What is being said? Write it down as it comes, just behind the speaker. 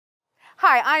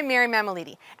Hi, I'm Mary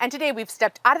Mammoliti, and today we've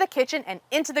stepped out of the kitchen and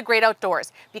into the great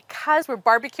outdoors because we're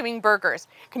barbecuing burgers.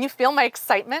 Can you feel my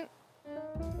excitement?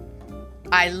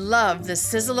 I love the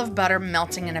sizzle of butter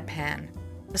melting in a pan,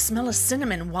 the smell of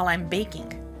cinnamon while I'm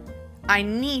baking. I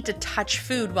need to touch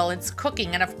food while it's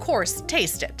cooking and, of course,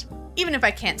 taste it, even if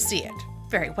I can't see it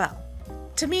very well.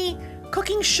 To me,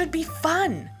 cooking should be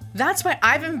fun. That's why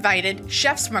I've invited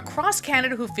chefs from across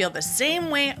Canada who feel the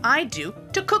same way I do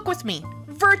to cook with me,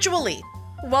 virtually.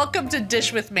 Welcome to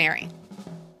Dish with Mary.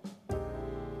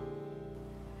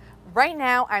 Right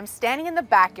now, I'm standing in the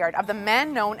backyard of the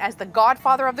man known as the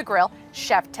Godfather of the Grill,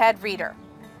 Chef Ted Reeder.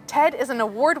 Ted is an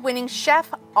award-winning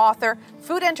chef, author,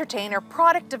 food entertainer,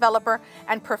 product developer,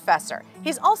 and professor.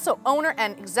 He's also owner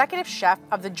and executive chef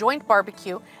of the Joint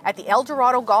Barbecue at the El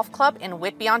Dorado Golf Club in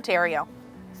Whitby, Ontario.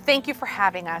 Thank you for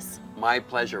having us. My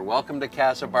pleasure. Welcome to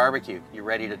Casa Barbecue. You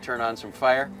ready to turn on some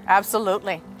fire?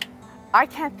 Absolutely. I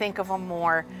can't think of a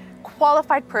more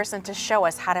qualified person to show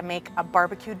us how to make a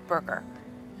barbecued burger.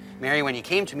 Mary, when you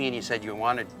came to me and you said you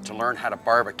wanted to learn how to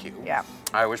barbecue, yeah,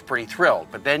 I was pretty thrilled.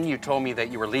 But then you told me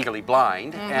that you were legally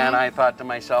blind, and I thought to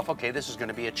myself, okay, this is going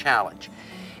to be a challenge,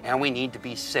 and we need to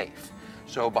be safe.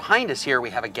 So behind us here, we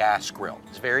have a gas grill.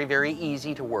 It's very, very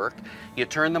easy to work. You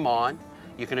turn them on,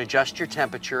 you can adjust your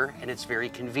temperature, and it's very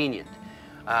convenient.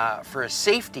 For a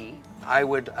safety, I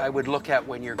would look at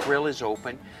when your grill is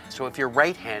open. So if you're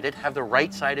right-handed, have the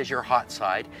right side as your hot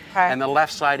side, and the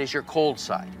left side as your cold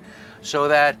side, so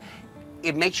that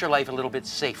it makes your life a little bit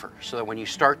safer. So that when you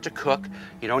start to cook,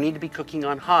 you don't need to be cooking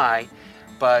on high,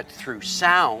 but through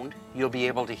sound, you'll be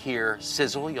able to hear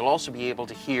sizzle. You'll also be able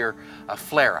to hear a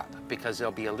flare-up because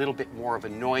there'll be a little bit more of a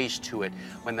noise to it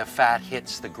when the fat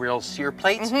hits the grill sear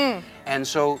plates. And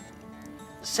so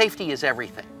safety is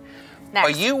everything.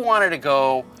 Next. But you wanted to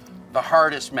go the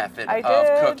hardest method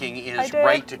of cooking is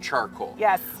right to charcoal.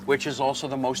 Yes. Which is also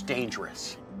the most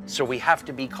dangerous. So we have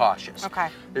to be cautious. Okay.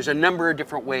 There's a number of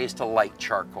different ways to light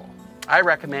charcoal. I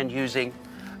recommend using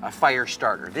a fire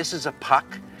starter. This is a puck,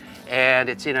 and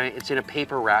it's in a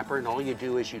paper wrapper, and all you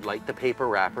do is you light the paper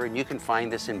wrapper, and you can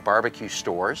find this in barbecue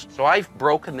stores. So I've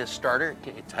broken this starter.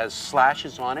 It has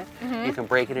slashes on it. You can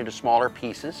break it into smaller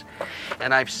pieces.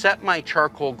 And I've set my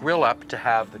charcoal grill up to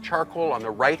have the charcoal on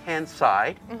the right-hand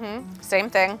side. Same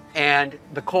thing. And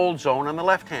the cold zone on the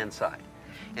left-hand side.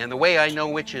 And the way I know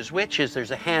which is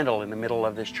there's a handle in the middle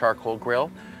of this charcoal grill.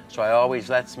 So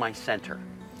that's my center.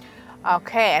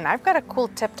 Okay, and I've got a cool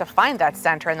tip to find that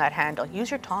center and that handle. Use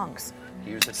your tongs.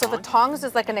 Use the tongs? So the tongs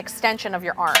is like an extension of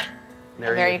your arm.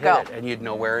 There you go. go. And you'd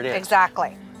know where it is.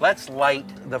 Exactly. Let's light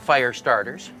the fire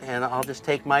starters. And I'll just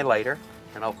take my lighter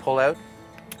and I'll pull out.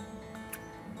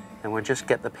 And we'll just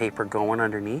get the paper going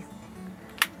underneath.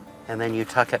 And then you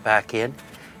tuck it back in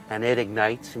and it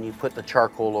ignites and you put the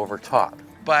charcoal over top.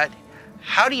 But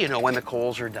how do you know when the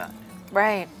coals are done?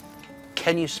 Right.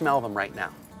 Can you smell them right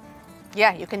now?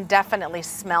 Yeah, you can definitely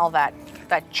smell that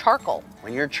charcoal.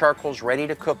 When your charcoal's ready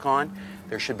to cook on,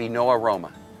 there should be no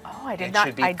aroma. Oh, I didn't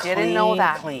know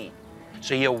that. Clean.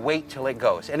 So you wait till it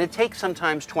goes. And it takes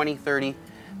sometimes 20, 30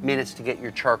 minutes to get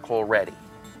your charcoal ready.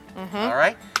 All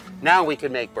right? Now we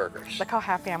can make burgers. Look how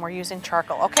happy I am. We're using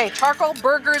charcoal. Okay, charcoal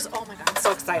burgers. Oh my God, I'm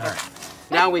so excited. All right.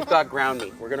 Now we've got ground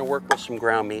meat. We're gonna work with some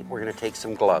ground meat. We're gonna take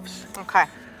some gloves. Okay.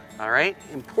 All right?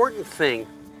 Important thing,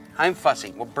 I'm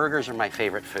fussy. Well, burgers are my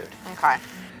favorite food. Okay.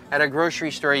 At a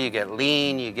grocery store, you get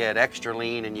lean, you get extra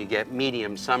lean, and you get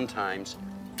medium sometimes.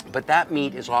 But that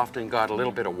meat has often got a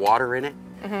little bit of water in it.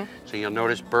 So you'll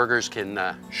notice burgers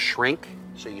can shrink.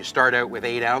 So you start out with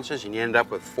 8 ounces and you end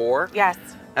up with 4. Yes.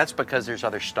 That's because there's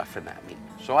other stuff in that meat.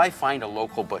 So I find a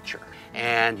local butcher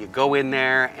and you go in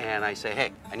there and I say,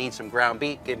 hey, I need some ground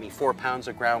beef. Give me 4 pounds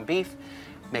of ground beef,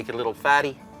 make it a little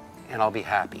fatty, and I'll be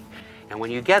happy. And when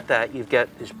you get that, you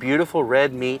get this beautiful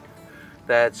red meat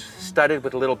that's studded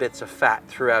with little bits of fat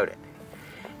throughout it.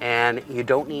 And you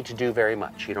don't need to do very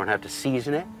much. You don't have to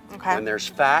season it. Okay. When there's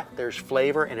fat, there's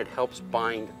flavor, and it helps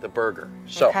bind the burger.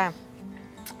 So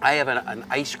I have an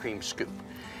ice cream scoop.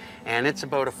 And it's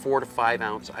about a 4 to 5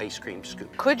 ounce ice cream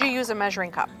scoop. Could you use a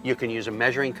measuring cup? You can use a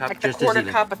measuring cup, like just a quarter as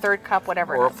cup, a third cup,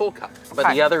 whatever. Or a full cup.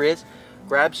 But the other is,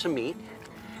 grab some meat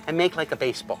and make like a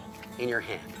baseball in your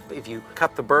hand. If you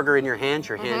cup the burger in your hands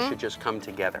should just come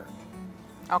together.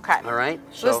 Okay. All right?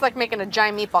 So this is like making a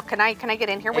giant meatball. Can I get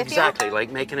in here with you? Exactly,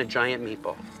 like making a giant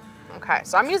meatball. Okay,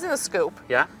 so I'm using the scoop.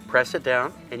 Yeah, press it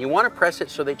down. And you want to press it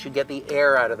so that you get the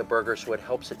air out of the burger so it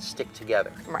helps it stick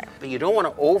together. Right. But you don't want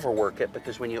to overwork it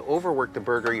because when you overwork the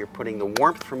burger, you're putting the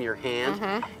warmth from your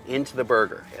hand into the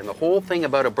burger. And the whole thing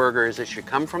about a burger is it should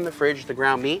come from the fridge, the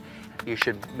ground meat. You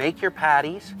should make your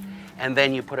patties and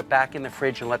then you put it back in the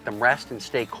fridge and let them rest and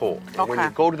stay cold. And when Okay.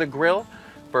 you go to the grill,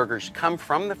 burgers come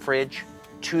from the fridge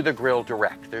to the grill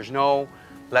direct. There's no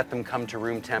let them come to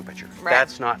room temperature. Right.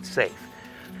 That's not safe.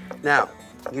 Now,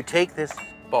 you take this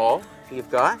ball you've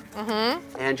got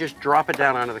and just drop it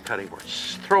down onto the cutting board.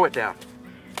 Just throw it down.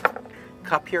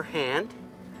 Cup your hand,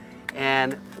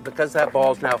 and because that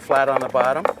ball's now flat on the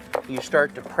bottom, you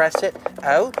start to press it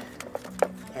out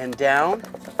and down.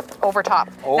 Over top.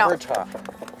 Over Now, top.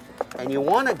 And you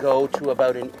want to go to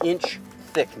about an inch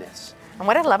thickness. and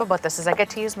what I love about this is I get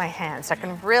to use my hands, so I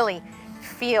can really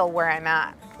feel where I'm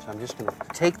at. So I'm just going to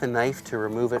take the knife to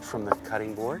remove it from the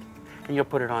cutting board, and you'll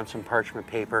put it on some parchment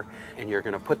paper, and you're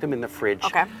going to put them in the fridge.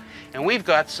 Okay. And we've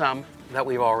got some that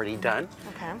we've already done.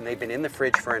 Okay. And they've been in the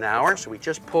fridge for an hour, so we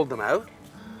just pulled them out.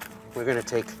 We're going to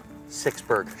take 6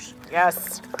 burgers.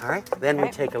 Yes. All right. Then we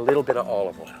Okay. take a little bit of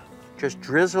olive oil. Just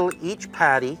drizzle each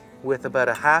patty with about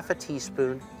a half a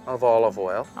teaspoon of olive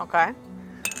oil. Okay.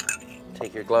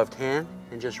 Take your gloved hand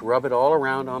and just rub it all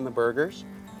around on the burgers,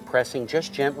 pressing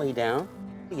just gently down.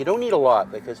 You don't need a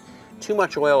lot because too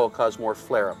much oil will cause more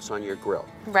flare-ups on your grill.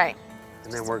 Right.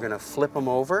 And then we're going to flip them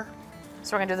over,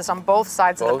 So we're gonna do this on both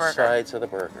sides of the burger. both sides of the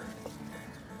burger.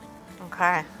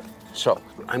 Okay. So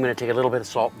I'm going to take a little bit of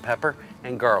salt and pepper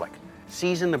and garlic.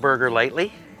 Season the burger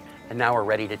lightly, and now we're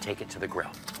ready to take it to the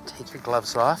grill. Take your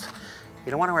gloves off.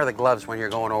 You don't want to wear the gloves when you're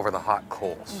going over the hot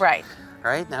coals. Right. All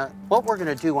right, now what we're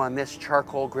going to do on this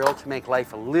charcoal grill to make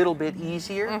life a little bit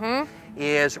easier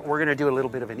is we're going to do a little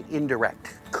bit of an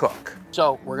indirect cook.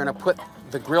 So we're going to put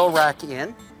the grill rack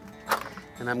in,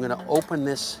 and I'm going to open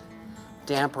this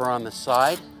damper on the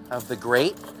side of the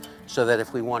grate so that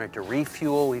if we wanted to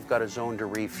refuel, we've got a zone to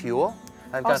refuel.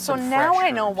 I've Oh, got so some now fresh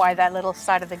I know herbs. why that little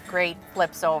side of the grate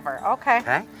flips over. Okay.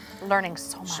 Okay, Learning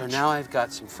so much. so now I've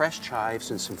got some fresh chives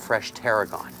and some fresh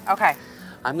tarragon. Okay.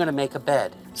 I'm going to make a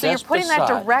bed. So you're just putting that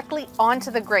beside, directly onto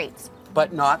the grates.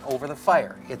 but not over the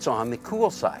fire. It's on the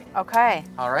cool side. Okay.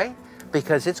 All right?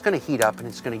 Because it's going to heat up and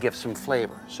it's going to give some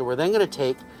flavor. So we're then going to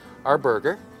take our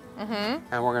burger and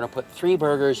we're going to put 3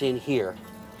 burgers in here.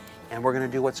 And we're going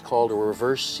to do what's called a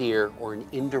reverse sear or an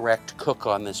indirect cook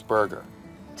on this burger.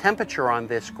 Temperature on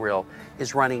this grill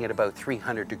is running at about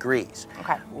 300 degrees.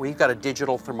 Okay. We've got a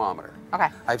digital thermometer. Okay.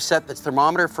 I've set the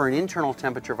thermometer for an internal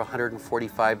temperature of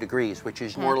 145 degrees, which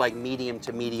is more like medium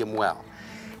to medium well.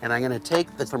 And I'm going to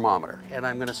take the thermometer and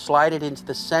I'm going to slide it into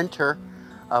the center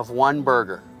of one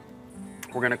burger.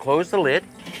 We're going to close the lid.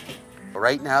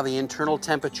 Right now, the internal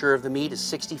temperature of the meat is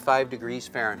 65 degrees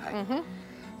Fahrenheit.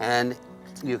 And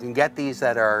you can get these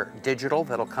that are digital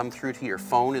that'll come through to your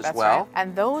phone as That's well. right.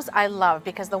 And those I love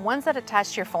because the ones that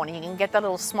attach to your phone, and you can get that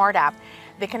little smart app,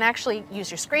 they can actually use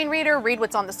your screen reader, read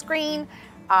what's on the screen.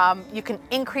 You can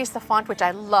increase the font, which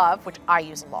I love, which I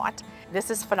use a lot. This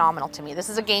is phenomenal to me. This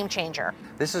is a game changer.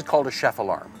 This is called a chef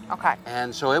alarm. Okay.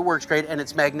 And so it works great, and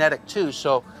it's magnetic too,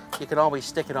 so you can always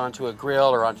stick it onto a grill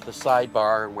or onto the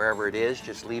sidebar, and wherever it is,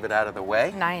 just leave it out of the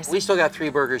way. Nice. We still got 3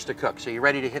 burgers to cook, so you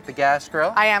ready to hit the gas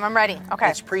grill? I am. I'm ready. Okay.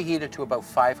 It's preheated to about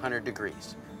 500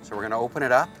 degrees. So we're gonna open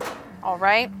it up. All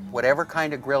right. Whatever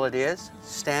kind of grill it is,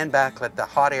 stand back, let the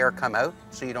hot air come out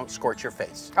so you don't scorch your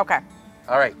face. Okay.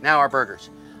 All right, now our burgers.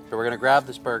 So we're gonna grab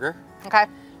this burger. Okay.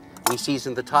 We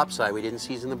seasoned the top side, we didn't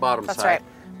season the bottom That's side. right.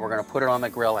 We're gonna put it on the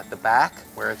grill at the back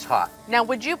where it's hot. Now,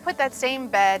 would you put that same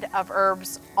bed of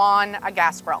herbs on a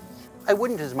gas grill? I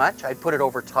wouldn't as much. I'd put it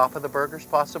over top of the burgers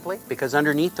possibly, because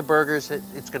underneath the burgers,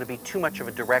 it's gonna be too much of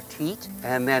a direct heat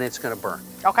and then it's gonna burn.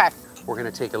 Okay. We're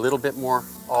gonna take a little bit more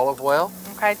olive oil,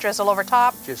 Okay. Drizzle over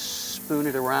top. just spoon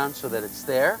it around so that it's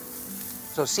there.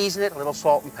 So season it, a little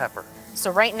salt and pepper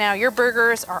So right now, your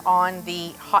burgers are on the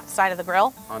hot side of the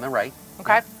grill. on the right.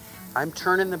 Okay. I'm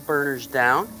turning the burners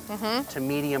down to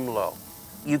medium-low.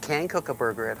 You can cook a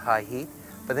burger at high heat,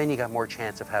 but then you got more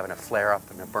chance of having a flare-up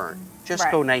and a burn. Just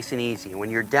Right. go nice and easy. When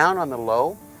you're down on the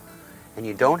low and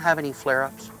you don't have any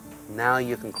flare-ups, now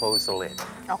you can close the lid.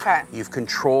 Okay. You've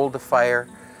controlled the fire.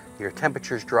 Your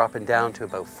temperature's dropping down to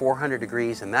about 400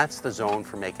 degrees, and that's the zone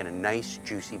for making a nice,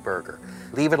 juicy burger.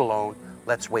 Leave it alone.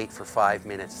 Let's wait for 5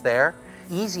 minutes there.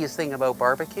 Easiest thing about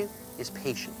barbecue is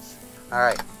patience. All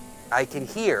right. I can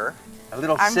hear a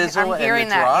little sizzle I'm and hearing a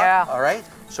that, drop. yeah. All right.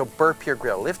 So burp your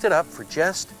grill. Lift it up for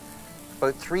just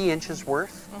about 3 inches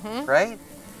worth, right?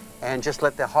 And just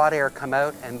let the hot air come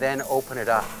out and then open it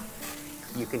up.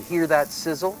 You can hear that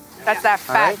sizzle. That's that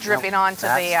All fat right, dripping now, onto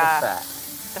that's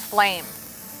the fat. flame.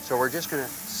 So we're just gonna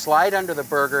slide under the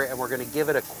burger and we're gonna give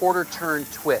it a quarter turn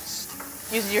twist.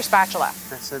 Using your spatula.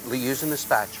 That's it, using the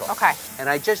spatula. Okay. And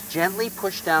I just gently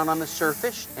push down on the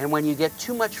surface, and when you get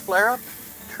too much flare up,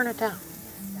 turn it down.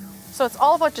 So it's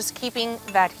all about just keeping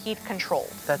that heat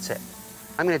controlled. That's it.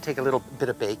 I'm going to take a little bit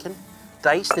of bacon,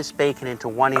 dice this bacon into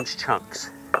 1-inch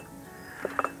chunks.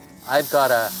 I've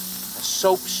got a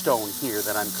soapstone here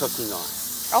that I'm cooking on.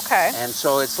 Okay. And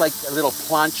so it's like a little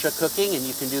plancha cooking, and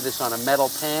you can do this on a metal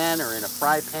pan or in a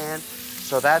fry pan.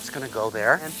 So that's going to go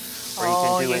there. Or you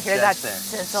can do it hear just that the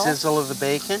sizzle? sizzle of the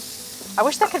bacon. I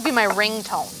wish that could be my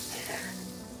ringtone.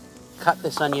 Cut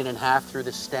this onion in half through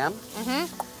the stem. You're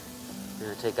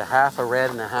going to take a half a red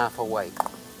and a half a white.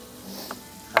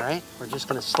 All right, we're just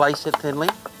going to slice it thinly.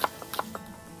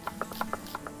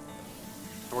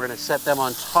 We're going to set them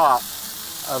on top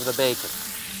of the bacon.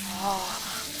 Oh,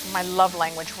 my love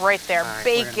language right there. Right,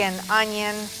 bacon,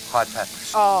 onion. Hot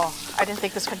peppers. Oh, I didn't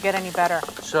think this could get any better.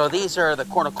 So these are the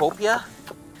cornucopia,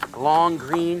 long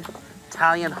green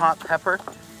Italian hot pepper.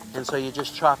 And so you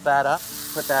just chop that up,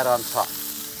 put that on top.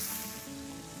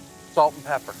 Salt and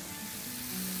pepper.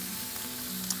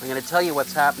 I'm going to tell you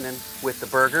what's happening with the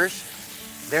burgers.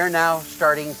 They're now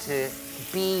starting to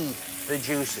bead the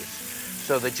juices.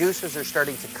 So the juices are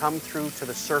starting to come through to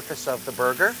the surface of the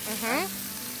burger.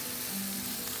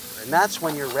 And that's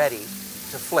when you're ready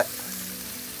to flip.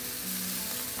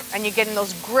 And you're getting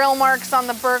those grill marks on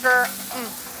the burger.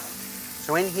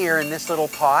 So in here, in this little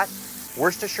pot,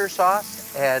 Worcestershire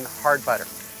sauce and hard butter.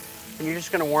 And you're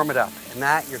just going to warm it up. And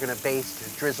that you're going to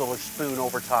baste, drizzle a spoon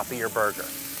over top of your burger.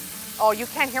 Oh, you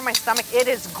can't hear my stomach. It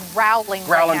is growling right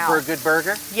Growling now. for a good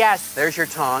burger? Yes. There's your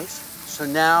tongs. So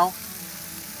now,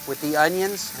 with the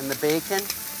onions and the bacon,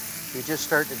 you just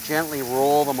start to gently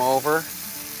roll them over.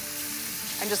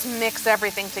 And just mix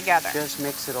everything together. Just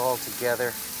mix it all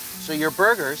together. So your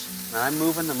burgers, I'm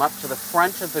moving them up to the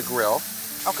front of the grill.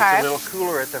 Okay. It's a little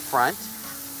cooler at the front.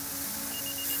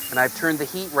 And I've turned the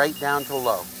heat right down to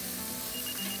low.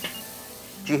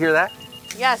 Do you hear that?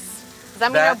 Yes. Does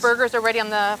that mean our burgers are ready on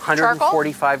the charcoal?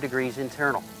 145 degrees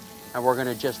internal. And we're going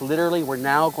to just literally, we're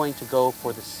now going to go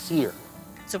for the sear.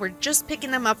 So we're just picking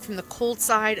them up from the cold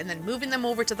side and then moving them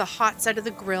over to the hot side of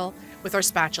the grill with our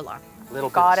spatula. A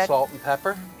little bit of salt and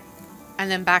pepper.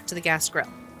 And then back to the gas grill.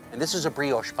 And this is a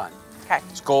brioche bun. Okay.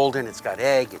 It's golden, it's got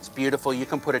egg, it's beautiful. You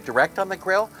can put it direct on the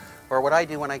grill, or what I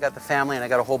do when I got the family and I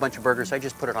got a whole bunch of burgers, I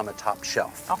just put it on the top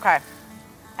shelf. Okay.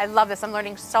 I love this. I'm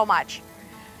learning so much.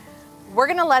 We're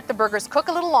going to let the burgers cook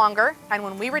a little longer, and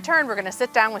when we return, we're going to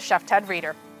sit down with Chef Ted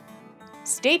Reeder.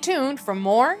 Stay tuned for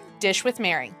more Dish with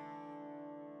Mary.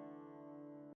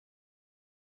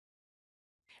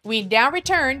 We now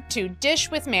return to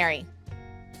Dish with Mary.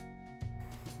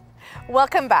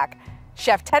 Welcome back.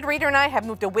 Chef Ted Reeder and I have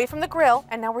moved away from the grill,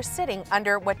 and now we're sitting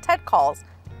under what Ted calls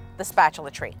the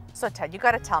spatula tree. So Ted, you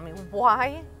got to tell me,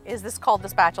 why is this called the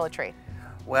spatula tree?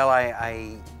 Well,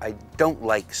 I don't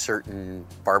like certain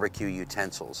barbecue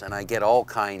utensils, and I get all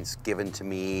kinds given to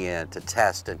me to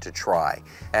test and to try.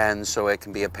 And so it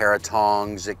can be a pair of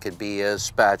tongs, it could be a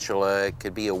spatula, it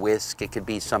could be a whisk, it could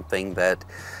be something that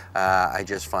I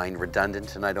just find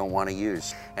redundant and I don't want to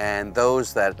use. And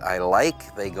those that I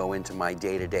like, they go into my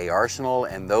day-to-day arsenal,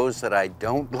 and those that I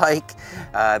don't like,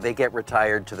 they get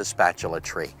retired to the spatula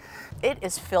tree. It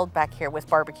is filled back here with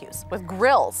barbecues, with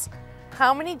grills.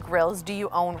 How many grills do you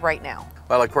own right now?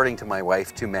 Well, according to my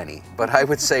wife, too many. But I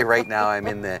would say right now I'm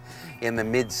in the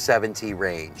mid-70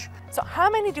 range. So how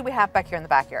many do we have back here in the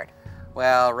backyard?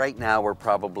 Well, right now we're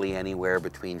probably anywhere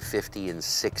between 50 and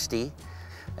 60.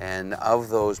 And of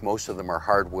those, most of them are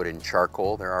hardwood and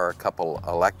charcoal. There are a couple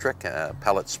electric,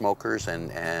 pellet smokers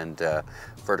and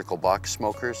vertical box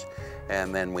smokers.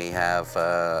 And then we have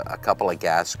a couple of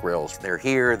gas grills. They're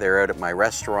here, they're out at my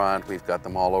restaurant. We've got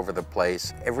them all over the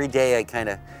place. Every day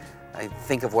I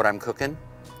think of what I'm cooking,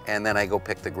 and then I go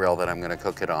pick the grill that I'm gonna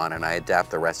cook it on, and I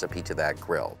adapt the recipe to that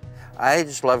grill. I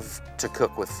just love to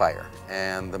cook with fire.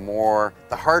 And the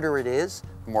harder it is,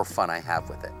 the more fun I have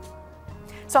with it.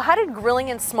 So how did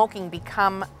grilling and smoking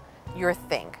become your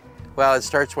thing? Well, it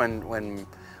starts when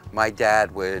my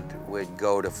dad would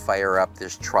go to fire up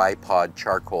this tripod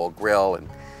charcoal grill,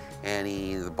 and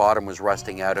the bottom was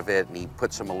rusting out of it, and he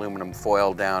put some aluminum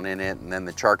foil down in it, and then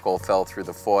the charcoal fell through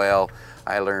the foil.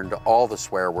 I learned all the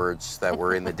swear words that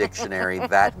were in the dictionary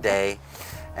that day.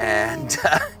 And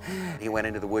he went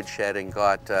into the woodshed and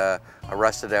got a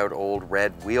rusted out old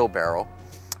red wheelbarrow,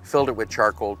 filled it with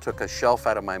charcoal, took a shelf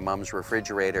out of my mom's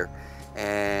refrigerator,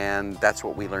 and that's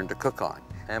what we learned to cook on.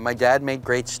 And my dad made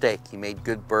great steak, he made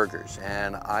good burgers,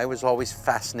 and I was always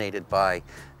fascinated by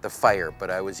the fire, but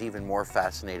I was even more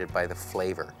fascinated by the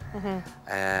flavor.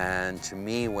 And to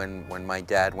me, when my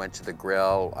dad went to the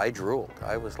grill, I drooled.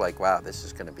 I was like, wow, this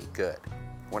is gonna be good.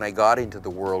 When I got into the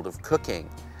world of cooking,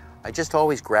 I just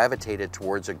always gravitated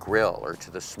towards a grill or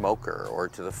to the smoker or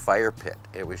to the fire pit.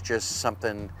 It was just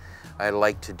something I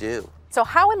liked to do. So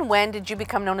how and when did you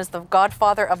become known as the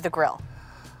Godfather of the grill?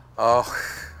 Oh,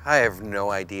 I have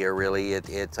no idea really.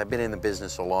 I've been in the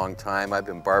business a long time. I've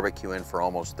been barbecuing for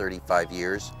almost 35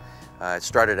 years. It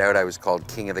started out I was called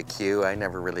King of the Q. I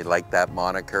never really liked that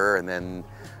moniker, and then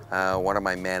one of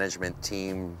my management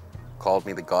team called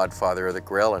me the Godfather of the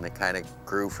grill, and it kind of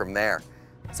grew from there.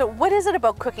 So what is it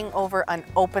about cooking over an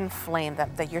open flame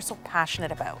that you're so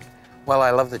passionate about? Well,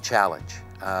 I love the challenge.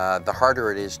 The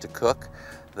harder it is to cook,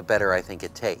 the better I think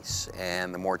it tastes.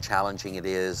 And the more challenging it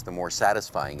is, the more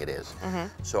satisfying it is.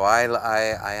 So I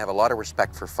have a lot of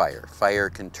respect for fire. Fire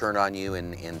can turn on you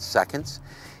in seconds.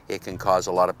 It can cause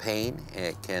a lot of pain.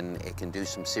 It can do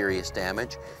some serious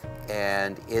damage.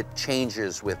 And it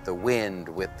changes with the wind,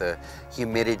 with the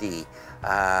humidity,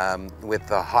 with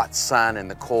the hot sun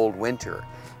and the cold winter.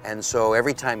 And so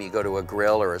every time you go to a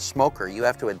grill or a smoker, you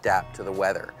have to adapt to the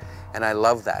weather. And I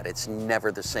love that. It's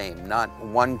never the same. Not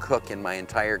one cook in my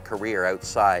entire career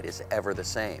outside is ever the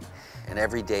same. And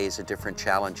every day is a different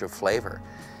challenge of flavor.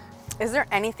 Is there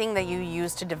anything that you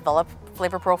use to develop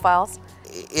flavor profiles?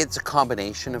 It's a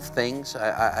combination of things.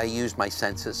 I use my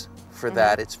senses for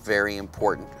that. It's very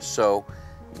important. So,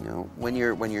 you know, when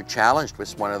you're challenged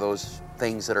with one of those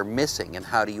things that are missing, and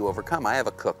how do you overcome? I have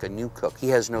a cook, a new cook. He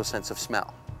has no sense of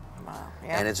smell. Wow.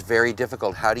 Yeah. And it's very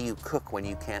difficult. How do you cook when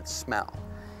you can't smell?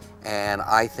 And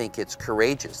I think it's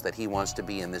courageous that he wants to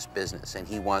be in this business, and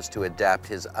he wants to adapt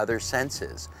his other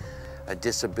senses, a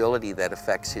disability that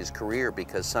affects his career,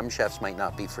 because some chefs might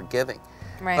not be forgiving.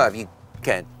 Right. Well,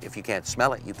 if you can't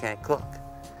smell it, you can't cook.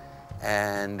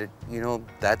 And you know,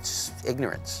 that's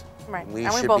ignorance. Right. We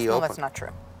and we should both be know open. that's not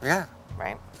true. Yeah.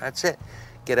 Right. That's it.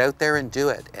 Get out there and do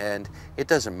it. And it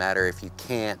doesn't matter if you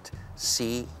can't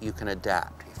see, you can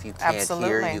adapt. If you can't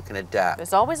hear, you can adapt.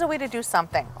 There's always a way to do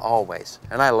something. Always.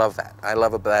 And I love that. I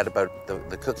love that about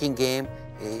the cooking game.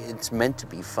 It's meant to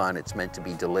be fun. It's meant to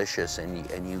be delicious. And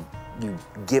you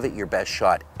give it your best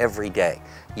shot every day.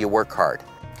 You work hard.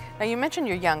 Now, you mentioned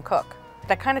your young cook.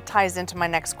 That kind of ties into my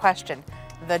next question,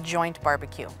 the joint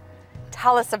barbecue.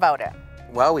 Tell us about it.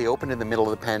 Well, we opened in the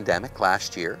middle of the pandemic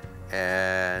last year.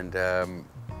 And,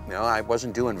 you know, I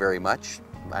wasn't doing very much,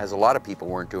 as a lot of people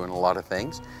weren't doing a lot of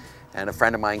things. And a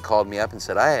friend of mine called me up and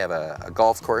said, I have a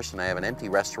golf course and I have an empty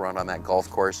restaurant on that golf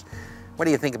course. What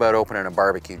do you think about opening a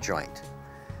barbecue joint?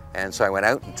 And so I went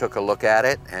out and took a look at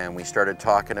it, and we started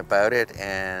talking about it,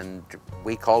 and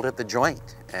we called it The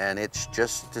Joint. And it's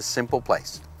just a simple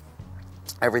place.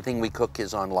 Everything we cook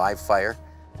is on live fire.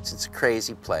 It's a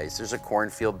crazy place. There's a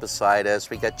cornfield beside us.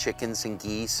 We got chickens and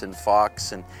geese and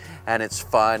fox, and it's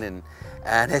fun,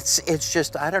 and it's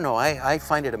just, I don't know, I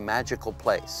find it a magical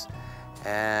place.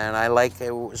 And I like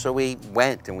it. So we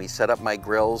went and we set up my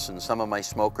grills and some of my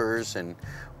smokers, and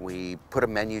we put a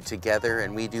menu together,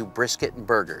 and we do brisket and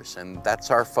burgers, and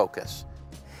that's our focus.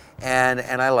 And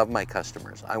I love my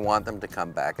customers. I want them to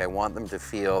come back. I want them to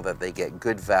feel that they get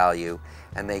good value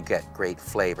and they get great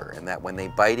flavor, and that when they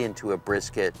bite into a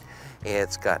brisket,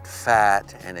 it's got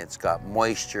fat and it's got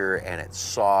moisture and it's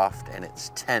soft and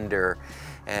it's tender.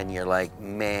 And you're like,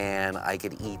 man, I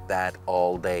could eat that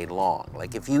all day long.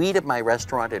 Like, if you eat at my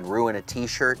restaurant and ruin a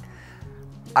t-shirt,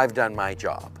 I've done my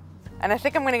job. And I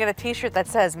think I'm gonna get a t-shirt that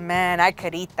says, man, I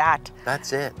could eat that.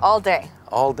 That's it. All day.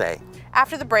 All day.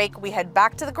 After the break, we head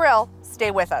back to the grill.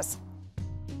 Stay with us.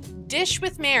 Dish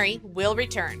with Mary will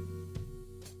return.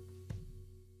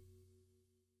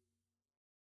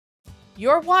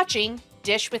 You're watching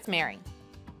Dish with Mary.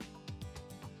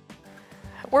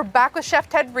 We're back with Chef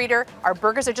Ted Reeder. Our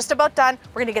burgers are just about done.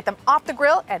 We're gonna get them off the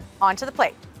grill and onto the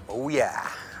plate. Oh yeah.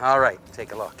 All right,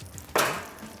 take a look.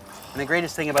 And the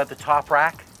greatest thing about the top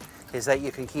rack is that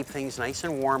you can keep things nice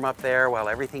and warm up there while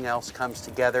everything else comes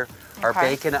together. Okay. Our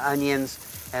bacon,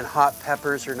 onions, and hot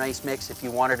peppers are a nice mix. If you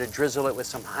wanted to drizzle it with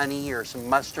some honey or some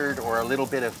mustard or a little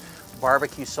bit of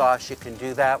barbecue sauce, you can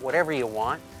do that, whatever you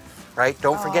want, right?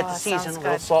 Don't forget to season, a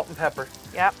little salt and pepper.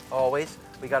 Yep. Always.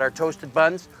 We got our toasted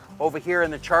buns over here in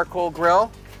the charcoal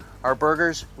grill. Our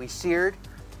burgers, we seared.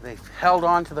 They've held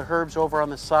on to the herbs over on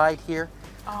the side here.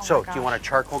 Oh, so, do you want a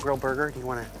charcoal grill burger or do you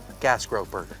want a gas grill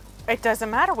burger? It doesn't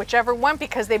matter, whichever one,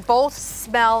 because they both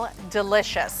smell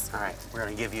delicious. All right, we're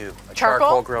gonna give you a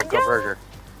charcoal grill burger.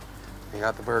 You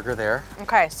got the burger there.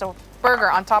 Okay, so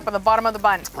burger on top of the bottom of the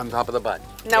bun. On top of the bun.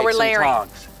 Now we're layering.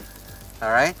 Tongs.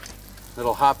 All right,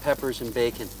 little hot peppers and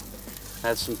bacon.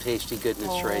 That's some tasty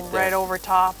goodness right there. Right over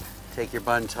top. Take your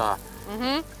bun top.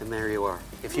 And there you are.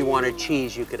 If you wanted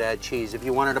cheese, you could add cheese. If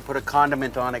you wanted to put a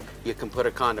condiment on it, you can put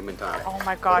a condiment on it. Oh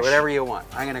my gosh. Whatever you want.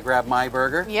 I'm gonna grab my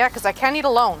burger. Yeah, because I can't eat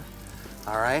alone.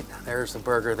 All right, there's the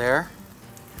burger there.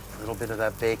 A little bit of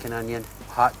that bacon, onion,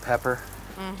 hot pepper.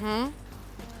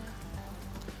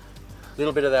 A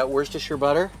little bit of that Worcestershire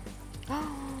butter.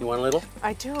 You want a little?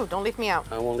 I do. Don't leave me out.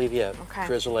 I won't leave you out. Okay.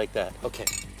 Drizzle like that. Okay.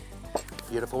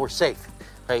 Beautiful. We're safe.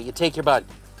 All right, you take your bun.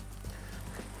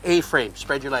 A-frame.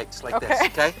 Spread your legs like this,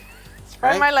 okay?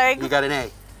 Spread my legs. You got an A.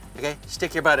 Okay?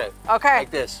 Stick your butt out. Okay. Like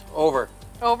this. Over.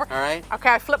 Over. All right? Okay,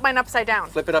 I flip mine upside down.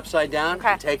 Flip it upside down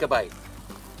Okay. and take a bite.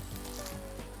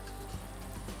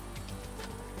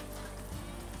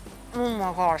 Oh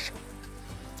my gosh.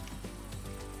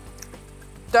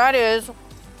 That is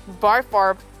by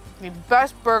far the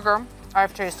best burger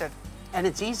I've tasted. And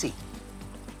it's easy.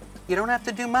 You don't have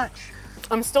to do much.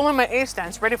 I'm still in my A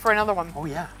stance, ready for another one. Oh,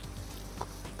 yeah.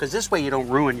 Because this way you don't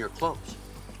ruin your clothes.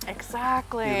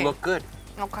 Exactly. You look good.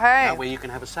 Okay. That way you can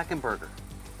have a second burger.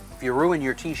 If you ruin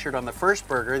your t-shirt on the first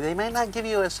burger, they might not give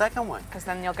you a second one. Because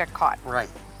then you'll get caught. Right.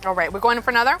 All right, we're going in for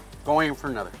another? Going for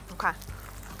another. Okay.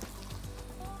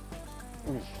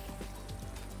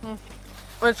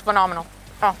 It's phenomenal.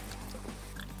 Oh.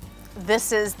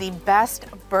 This is the best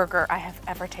burger I have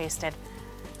ever tasted.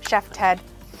 Chef Ted,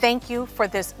 thank you for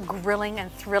this grilling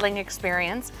and thrilling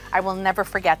experience. I will never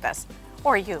forget this.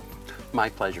 Or you. My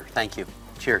pleasure. Thank you.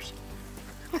 Cheers.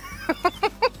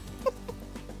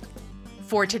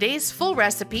 For today's full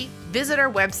recipe, visit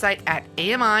our website at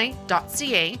ami.ca/dish.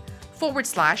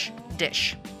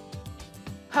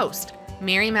 Host,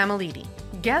 Mary Mammoliti.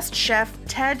 Guest chef,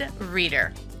 Ted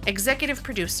Reeder. Executive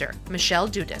producer, Michelle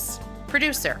Dudas.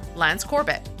 Producer, Lance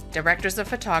Corbett. Directors of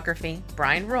photography,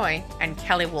 Brian Roy and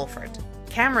Kelly Wolford.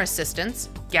 Camera assistants,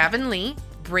 Gavin Lee,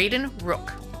 Braden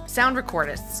Rook. Sound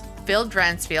recordists, Phil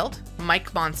Dransfield,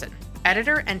 Mike Monson.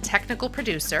 Editor and technical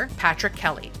producer, Patrick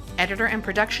Kelly. Editor and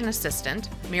production assistant,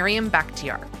 Miriam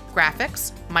Bakhtiar.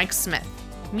 Graphics, Mike Smith.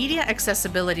 Media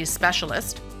accessibility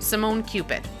specialist, Simone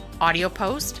Cupid. Audio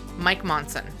post, Mike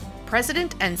Monson.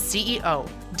 President and CEO,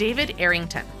 David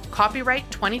Arrington. Copyright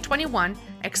 2021,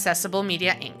 Accessible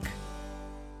Media Inc.